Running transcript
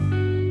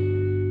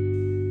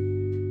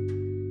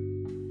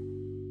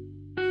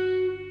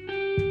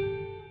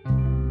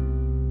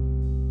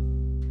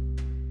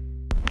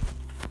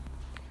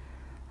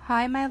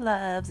Hi, my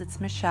loves.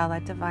 It's Michelle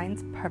at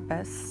Divine's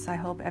Purpose. I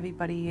hope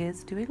everybody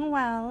is doing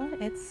well.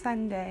 It's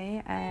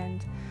Sunday,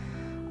 and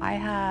I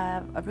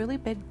have a really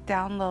big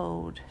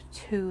download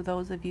to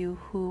those of you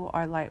who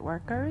are light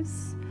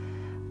workers.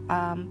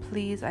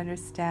 Please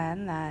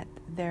understand that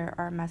there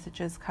are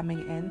messages coming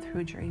in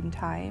through dream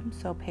time,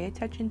 so pay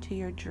attention to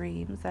your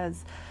dreams,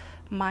 as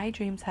my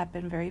dreams have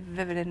been very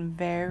vivid and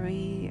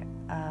very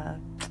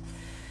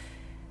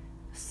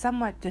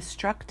somewhat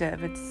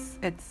destructive.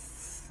 It's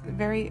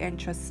very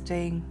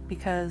interesting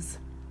because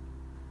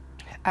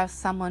as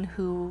someone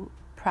who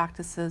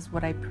practices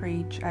what I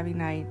preach every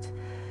night,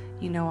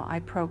 I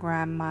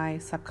program my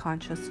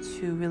subconscious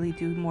to really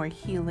do more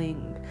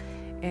healing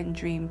in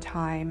dream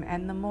time.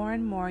 And the more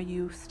and more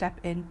you step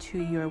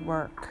into your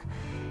work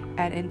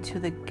and into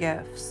the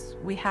gifts,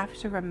 we have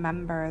to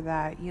remember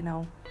that,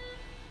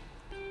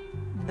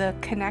 the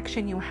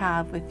connection you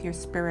have with your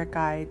spirit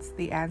guides,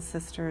 the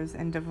ancestors,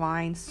 and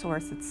divine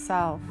source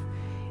itself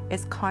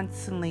is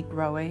constantly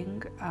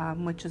growing,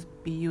 which is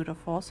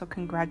beautiful. So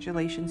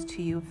congratulations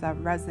to you if that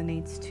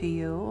resonates to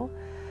you.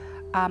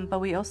 But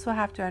we also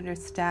have to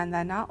understand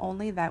that not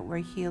only that we're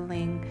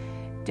healing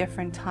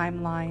different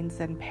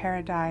timelines and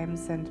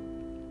paradigms and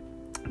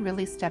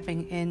really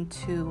stepping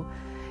into,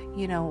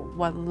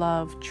 what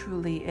love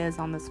truly is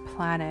on this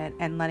planet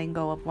and letting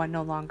go of what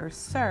no longer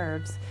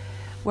serves,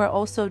 we're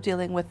also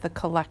dealing with the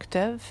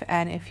collective.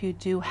 And if you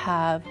do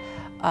have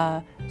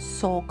a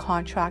soul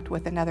contract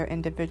with another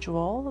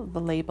individual, the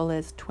label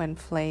is twin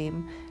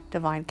flame,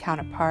 divine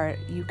counterpart.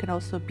 You can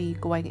also be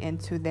going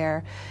into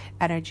their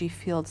energy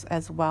fields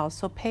as well.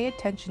 So pay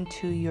attention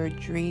to your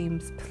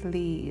dreams,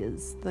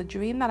 please. The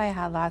dream that I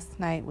had last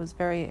night was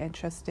very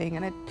interesting,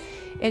 and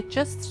it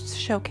just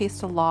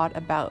showcased a lot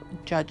about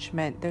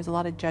judgment. There's a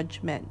lot of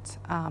judgment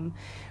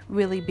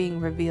really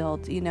being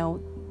revealed.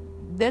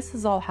 This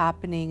is all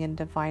happening in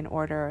divine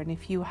order. And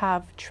if you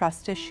have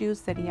trust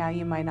issues, then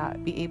you might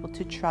not be able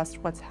to trust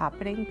what's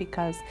happening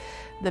because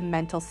the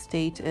mental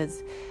state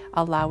is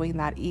allowing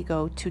that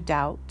ego to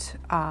doubt.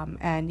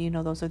 And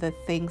those are the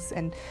things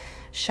and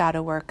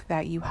shadow work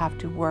that you have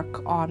to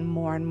work on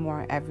more and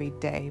more every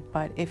day.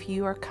 But if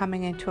you are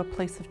coming into a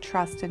place of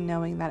trust and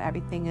knowing that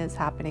everything is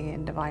happening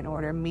in divine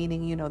order,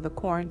 meaning, the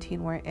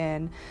quarantine we're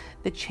in,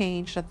 the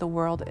change that the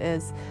world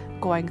is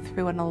going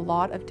through, and a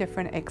lot of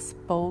different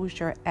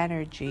exposure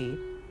energy,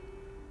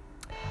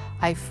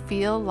 I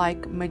feel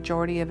like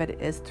majority of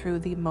it is through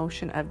the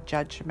emotion of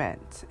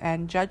judgment.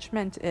 And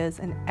judgment is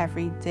an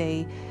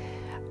everyday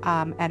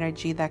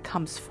energy that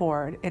comes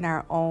forward in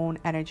our own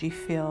energy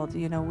field.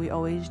 We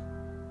always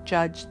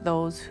judge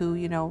those who,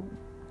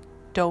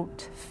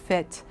 don't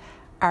fit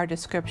our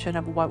description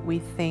of what we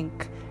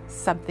think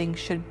something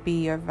should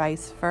be, or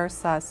vice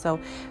versa. So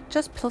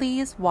just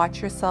please watch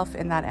yourself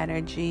in that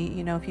energy.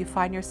 If you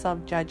find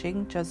yourself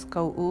judging, just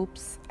go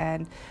oops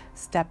and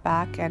step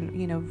back and,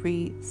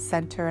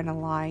 recenter and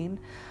align,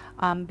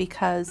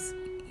 because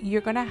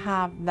you're going to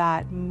have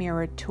that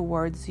mirrored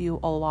towards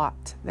you a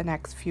lot the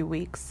next few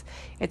weeks.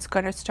 It's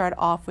going to start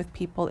off with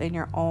people in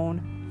your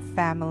own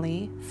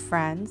family,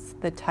 friends,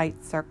 the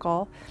tight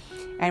circle,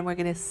 and we're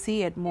going to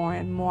see it more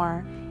and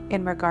more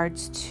in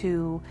regards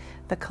to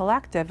the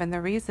collective. And the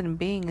reason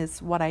being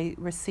is what I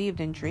received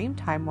in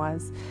Dreamtime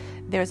was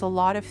there's a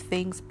lot of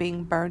things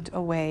being burnt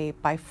away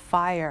by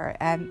fire,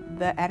 and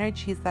the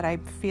energies that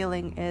I'm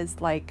feeling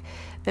is like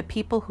the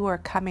people who are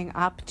coming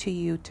up to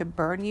you to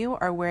burn you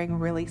are wearing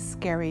really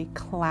scary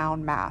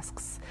clown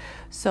masks.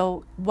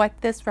 So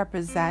what this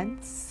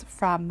represents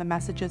from the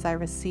messages I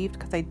received,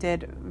 because I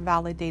did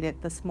validate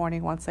it this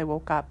morning once I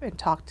woke up and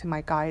talked to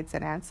my guides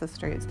and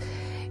ancestors,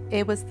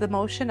 it was the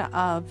motion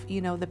of,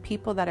 the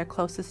people that are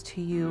closest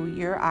to you,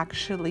 you're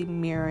actually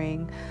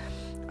mirroring,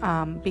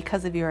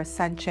 because of your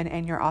ascension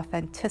and your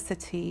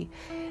authenticity,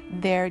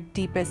 their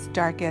deepest,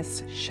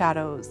 darkest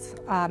shadows.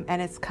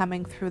 And it's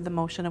coming through the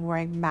motion of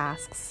wearing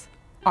masks,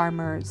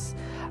 armors,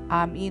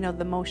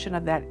 the motion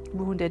of that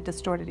wounded,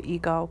 distorted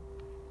ego.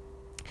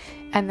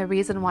 And the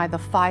reason why the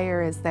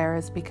fire is there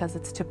is because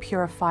it's to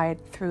purify it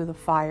through the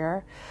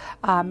fire.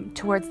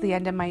 Towards the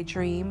end of my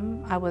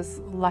dream, I was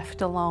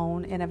left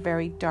alone in a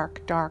very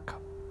dark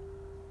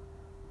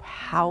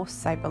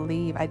house, I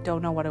believe. I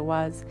don't know what it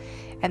was.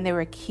 And there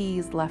were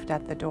keys left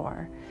at the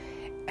door.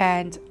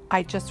 And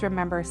I just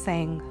remember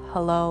saying,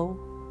 hello,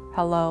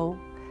 hello,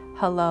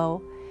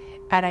 hello.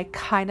 And I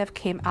kind of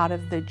came out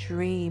of the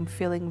dream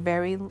feeling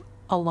very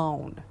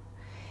alone.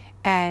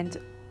 And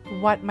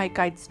what my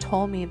guides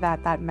told me,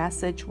 that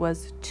message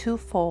was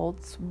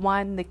twofold.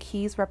 One, the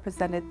keys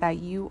represented that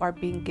you are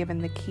being given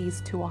the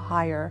keys to a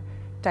higher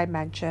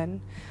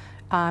dimension.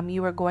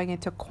 You are going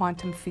into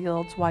quantum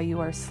fields while you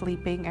are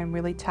sleeping and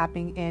really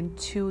tapping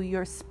into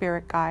your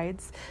spirit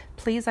guides.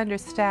 Please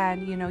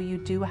understand, you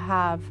do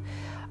have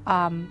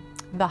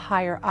the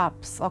higher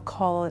ups, I'll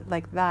call it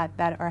like that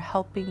are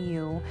helping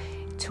you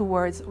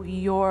towards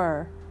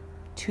your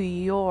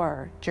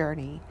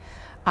journey.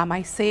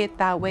 I say it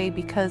that way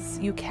because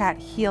you can't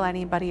heal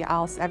anybody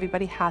else.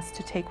 Everybody has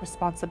to take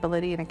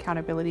responsibility and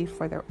accountability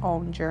for their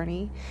own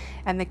journey.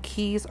 And the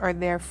keys are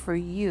there for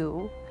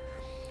you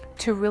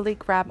to really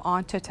grab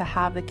onto, to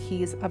have the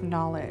keys of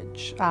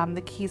knowledge,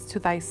 the keys to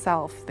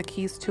thyself, the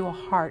keys to a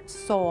heart,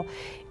 soul.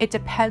 It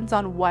depends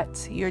on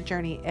what your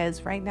journey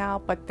is right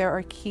now, but there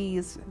are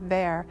keys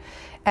there.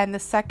 And the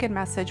second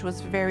message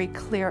was very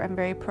clear and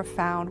very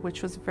profound,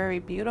 which was very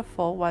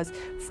beautiful, was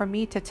for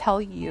me to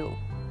tell you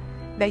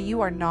that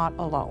you are not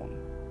alone.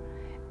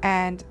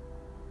 And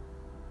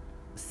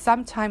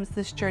sometimes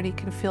this journey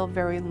can feel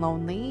very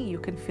lonely. You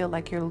can feel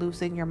like you're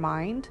losing your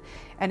mind.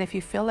 And if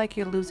you feel like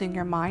you're losing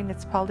your mind,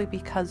 it's probably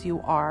because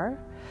you are.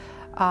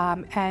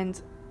 And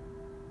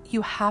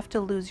you have to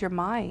lose your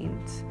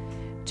mind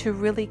to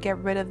really get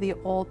rid of the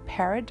old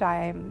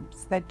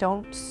paradigms that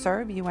don't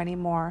serve you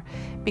anymore.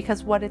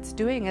 Because what it's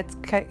doing,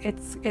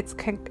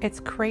 it's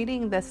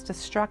creating this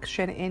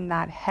destruction in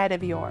that head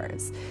of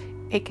yours,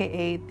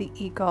 aka the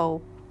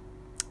ego,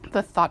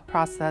 the thought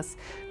process,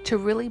 to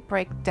really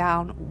break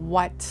down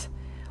what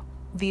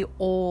the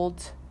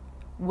old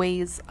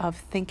ways of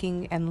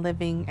thinking and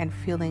living and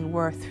feeling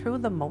were through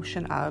the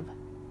motion of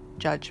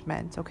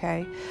judgment.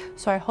 Okay,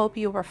 so I hope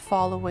you are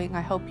following.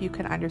 I hope you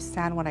can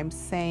understand what I'm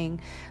saying.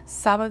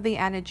 Some of the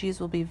energies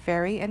will be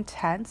very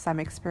intense. I'm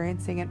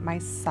experiencing it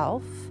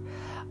myself.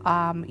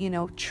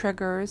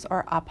 Triggers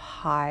are up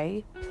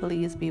high.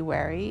 Please be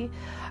wary.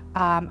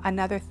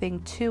 Another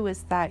thing too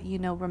is that,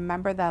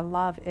 remember that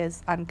love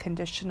is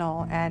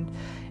unconditional. And,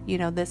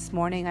 this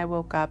morning I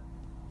woke up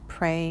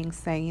praying,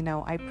 saying,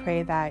 I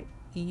pray that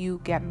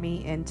you get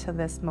me into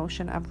this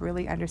motion of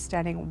really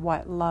understanding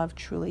what love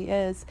truly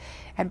is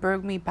and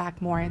bring me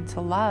back more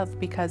into love.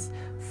 Because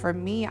for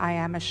me, I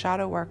am a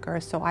shadow worker.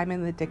 So I'm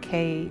in the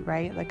decay,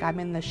 right? Like I'm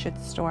in the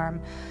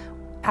shitstorm,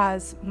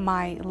 as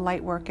my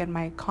light work and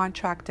my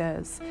contract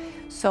is.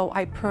 So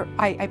I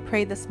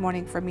pray this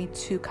morning for me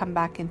to come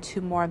back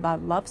into more of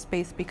that love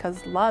space,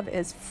 because love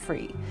is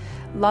free.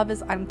 Love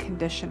is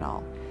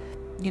unconditional.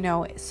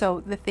 So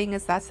the thing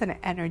is, that's an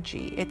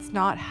energy. It's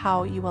not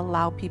how you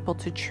allow people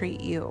to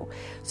treat you.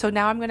 So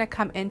now I'm going to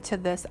come into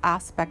this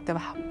aspect of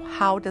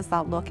how does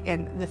that look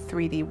in the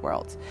 3D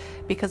world,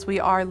 because we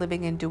are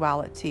living in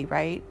duality,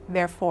 right?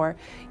 Therefore,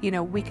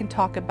 we can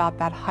talk about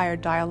that higher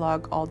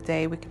dialogue all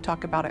day. We can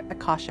talk about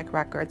Akashic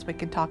records. We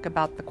can talk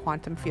about the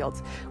quantum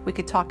fields. We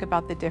could talk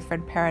about the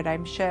different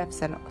paradigm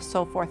shifts and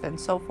so forth and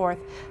so forth.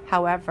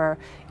 However,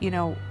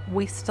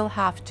 we still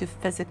have to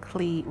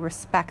physically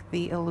respect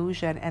the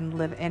illusion and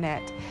live in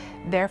it.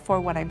 Therefore,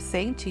 what I'm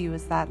saying to you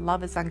is that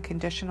love is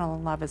unconditional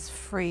and love is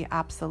free,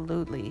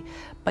 absolutely.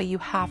 But you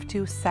have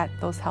to set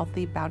those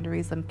healthy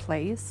boundaries in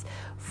place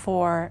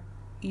for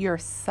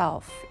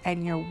yourself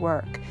and your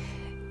work.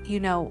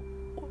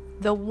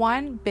 The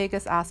one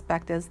biggest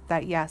aspect is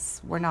that, yes,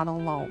 we're not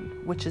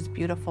alone, which is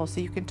beautiful. So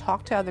you can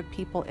talk to other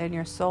people in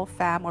your soul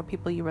fam or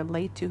people you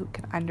relate to who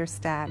can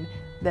understand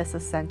this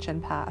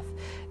ascension path.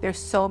 There's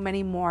so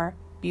many more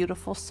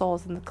beautiful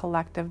souls in the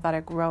collective that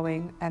are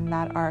growing and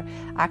that are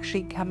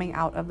actually coming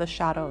out of the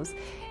shadows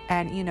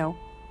and,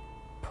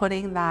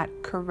 putting that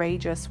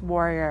courageous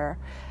warrior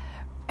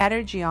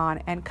energy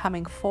on and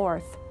coming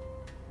forth.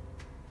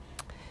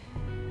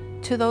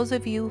 To those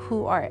of you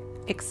who are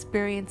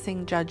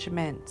experiencing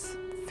judgment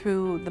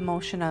through the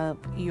motion of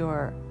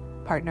your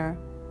partner,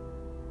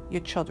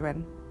 your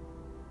children,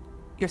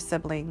 your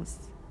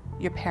siblings,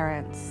 your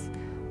parents,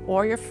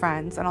 or your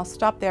friends, and I'll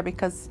stop there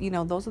because,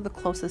 those are the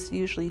closest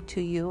usually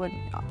to you. And,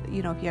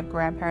 if you have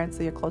grandparents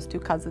that you're close to,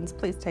 cousins,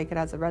 please take it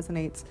as it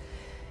resonates.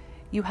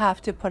 You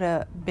have to put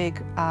a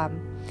big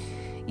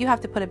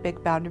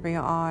boundary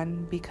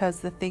on, because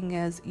the thing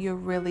is, you're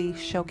really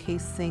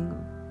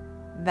showcasing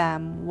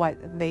them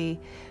what they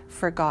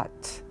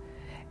forgot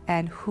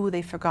and who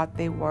they forgot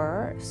they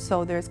were.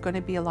 So there's going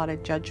to be a lot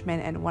of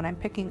judgment. And what I'm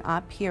picking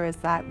up here is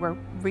that we're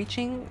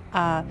reaching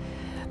a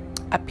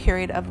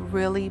period of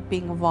really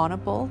being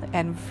vulnerable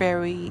and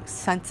very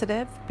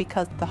sensitive,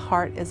 because the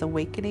heart is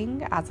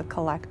awakening as a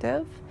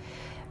collective.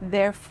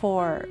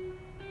 Therefore,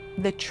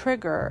 the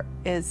trigger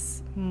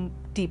is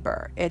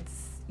deeper.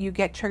 You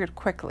get triggered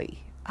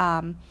quickly.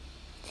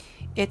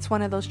 It's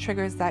one of those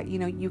triggers that,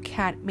 you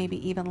can't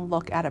maybe even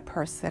look at a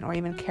person or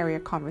even carry a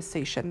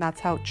conversation. That's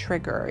how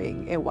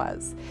triggering it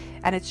was.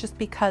 And it's just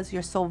because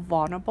you're so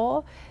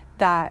vulnerable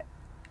that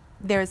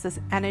there's this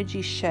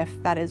energy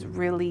shift that is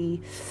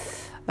really,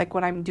 like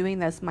when I'm doing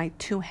this, my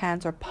two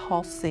hands are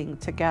pulsing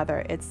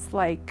together. It's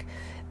like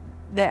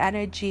the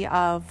energy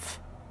of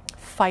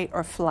fight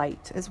or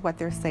flight is what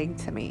they're saying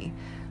to me.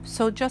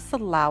 So just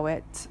allow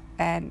it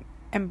and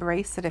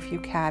embrace it if you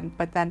can,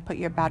 but then put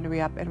your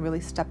boundary up and really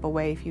step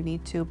away if you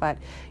need to. But,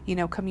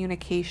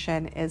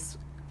 communication is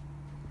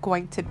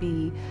going to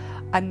be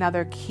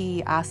another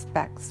key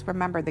aspect.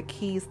 Remember, the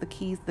keys,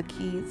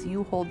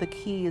 you hold the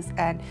keys.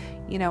 And,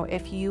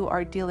 if you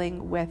are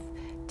dealing with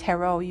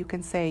tarot, you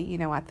can say, you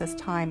know, at this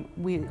time,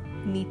 we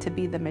need to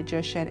be the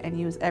magician and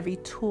use every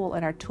tool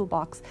in our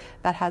toolbox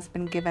that has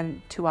been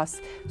given to us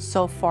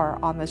so far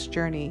on this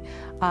journey,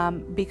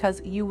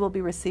 because you will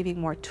be receiving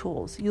more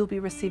tools. You'll be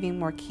receiving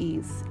more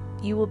keys.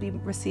 You will be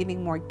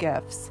receiving more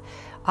gifts.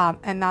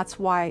 And that's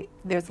why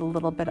there's a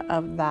little bit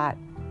of that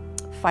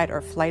fight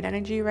or flight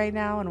energy right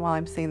now. And while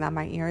I'm saying that,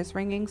 my ear is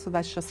ringing. So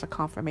that's just a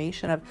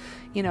confirmation of,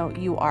 you know,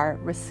 you are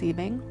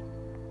receiving.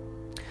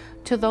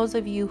 To those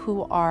of you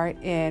who are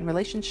in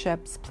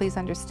relationships, please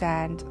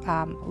understand,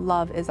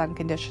 love is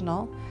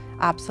unconditional.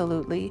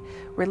 Absolutely.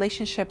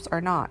 Relationships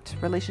are not.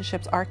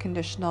 Relationships are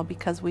conditional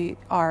because we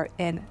are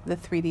in the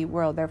 3D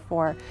world.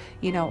 Therefore,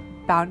 you know,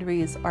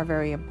 boundaries are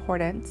very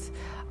important.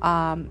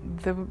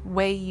 The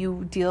way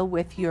you deal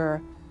with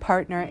your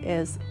partner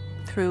is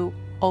through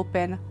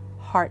open,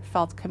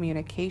 heartfelt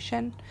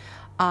communication.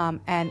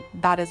 And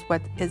that is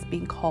what is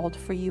being called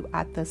for you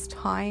at this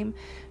time.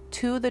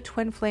 To the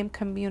twin flame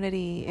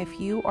community, if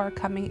you are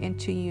coming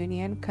into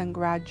union,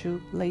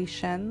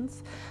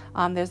 congratulations.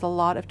 There's a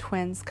lot of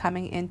twins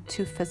coming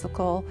into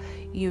physical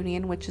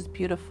union, which is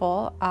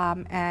beautiful.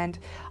 And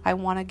I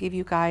want to give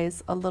you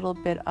guys a little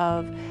bit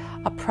of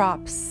a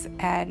props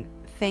and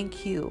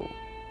thank you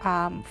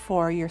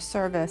for your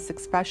service,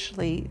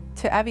 especially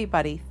to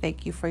everybody.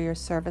 Thank you for your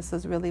service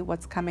is really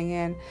what's coming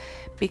in,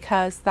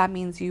 because that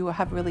means you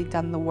have really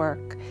done the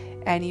work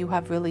and you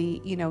have really,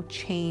 you know,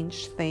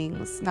 changed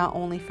things, not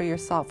only for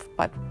yourself,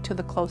 but to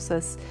the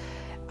closest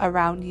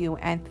around you.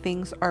 And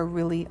things are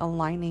really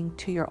aligning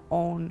to your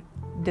own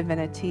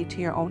divinity, to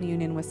your own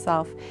union with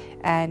self.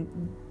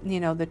 And, you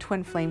know, the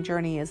twin flame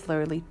journey is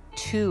literally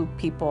two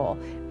people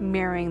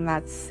mirroring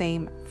that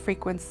same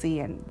frequency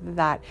and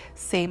that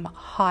same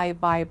high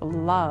vibe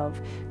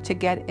love to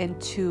get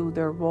into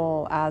their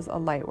role as a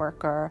light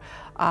worker.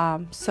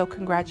 So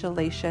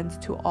congratulations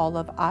to all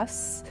of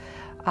us.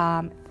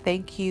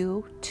 Thank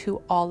you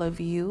to all of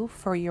you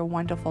for your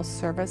wonderful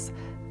service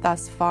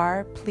thus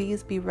far.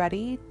 Please be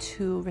ready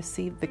to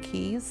receive the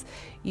keys.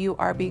 You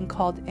are being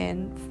called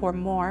in for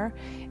more,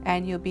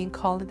 and you're being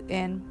called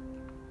in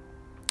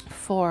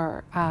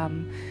for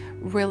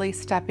really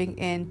stepping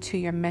into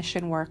your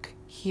mission work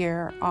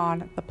here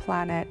on the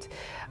planet.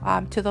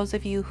 To those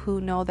of you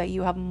who know that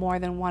you have more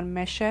than one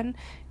mission,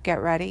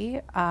 get ready.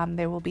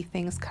 There will be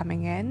things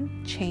coming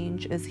in.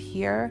 Change is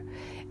here.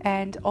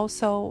 And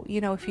also,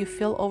 you know, if you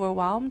feel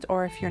overwhelmed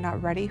or if you're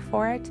not ready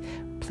for it,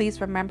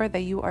 please remember that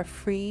you are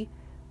free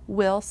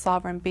will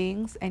sovereign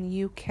beings and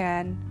you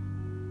can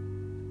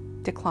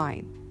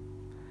decline.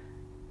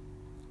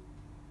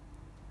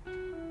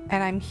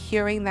 And I'm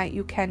hearing that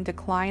you can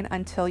decline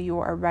until you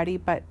are ready,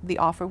 but the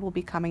offer will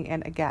be coming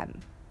in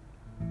again.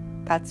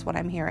 That's what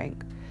I'm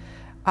hearing.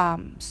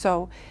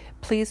 So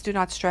please do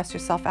not stress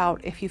yourself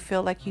out. If you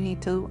feel like you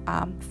need to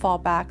fall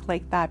back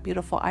like that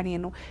beautiful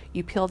onion,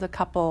 you peeled a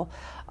couple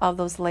of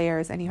those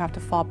layers and you have to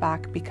fall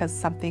back because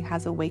something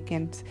has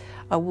awakened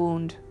a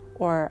wound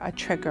or a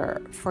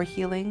trigger for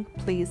healing.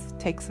 Please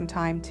take some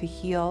time to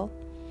heal.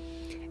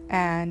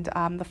 And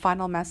the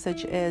final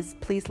message is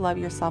please love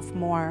yourself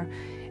more,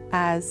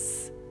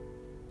 as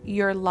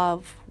your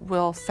love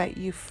will set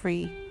you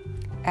free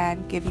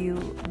and give you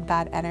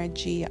that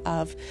energy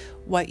of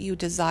what you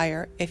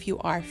desire if you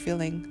are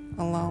feeling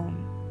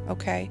alone.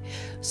 Okay,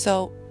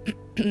 so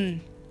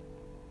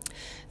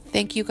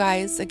thank you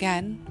guys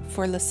again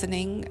for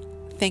listening.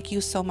 Thank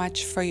you so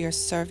much for your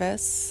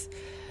service.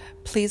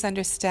 Please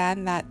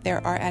understand that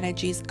there are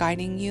energies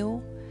guiding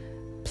you.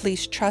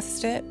 Please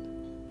trust it.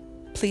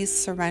 Please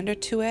surrender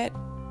to it.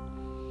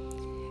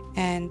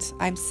 And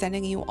I'm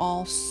sending you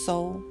all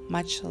so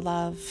much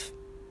love.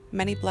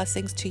 Many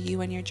blessings to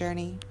you and your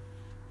journey.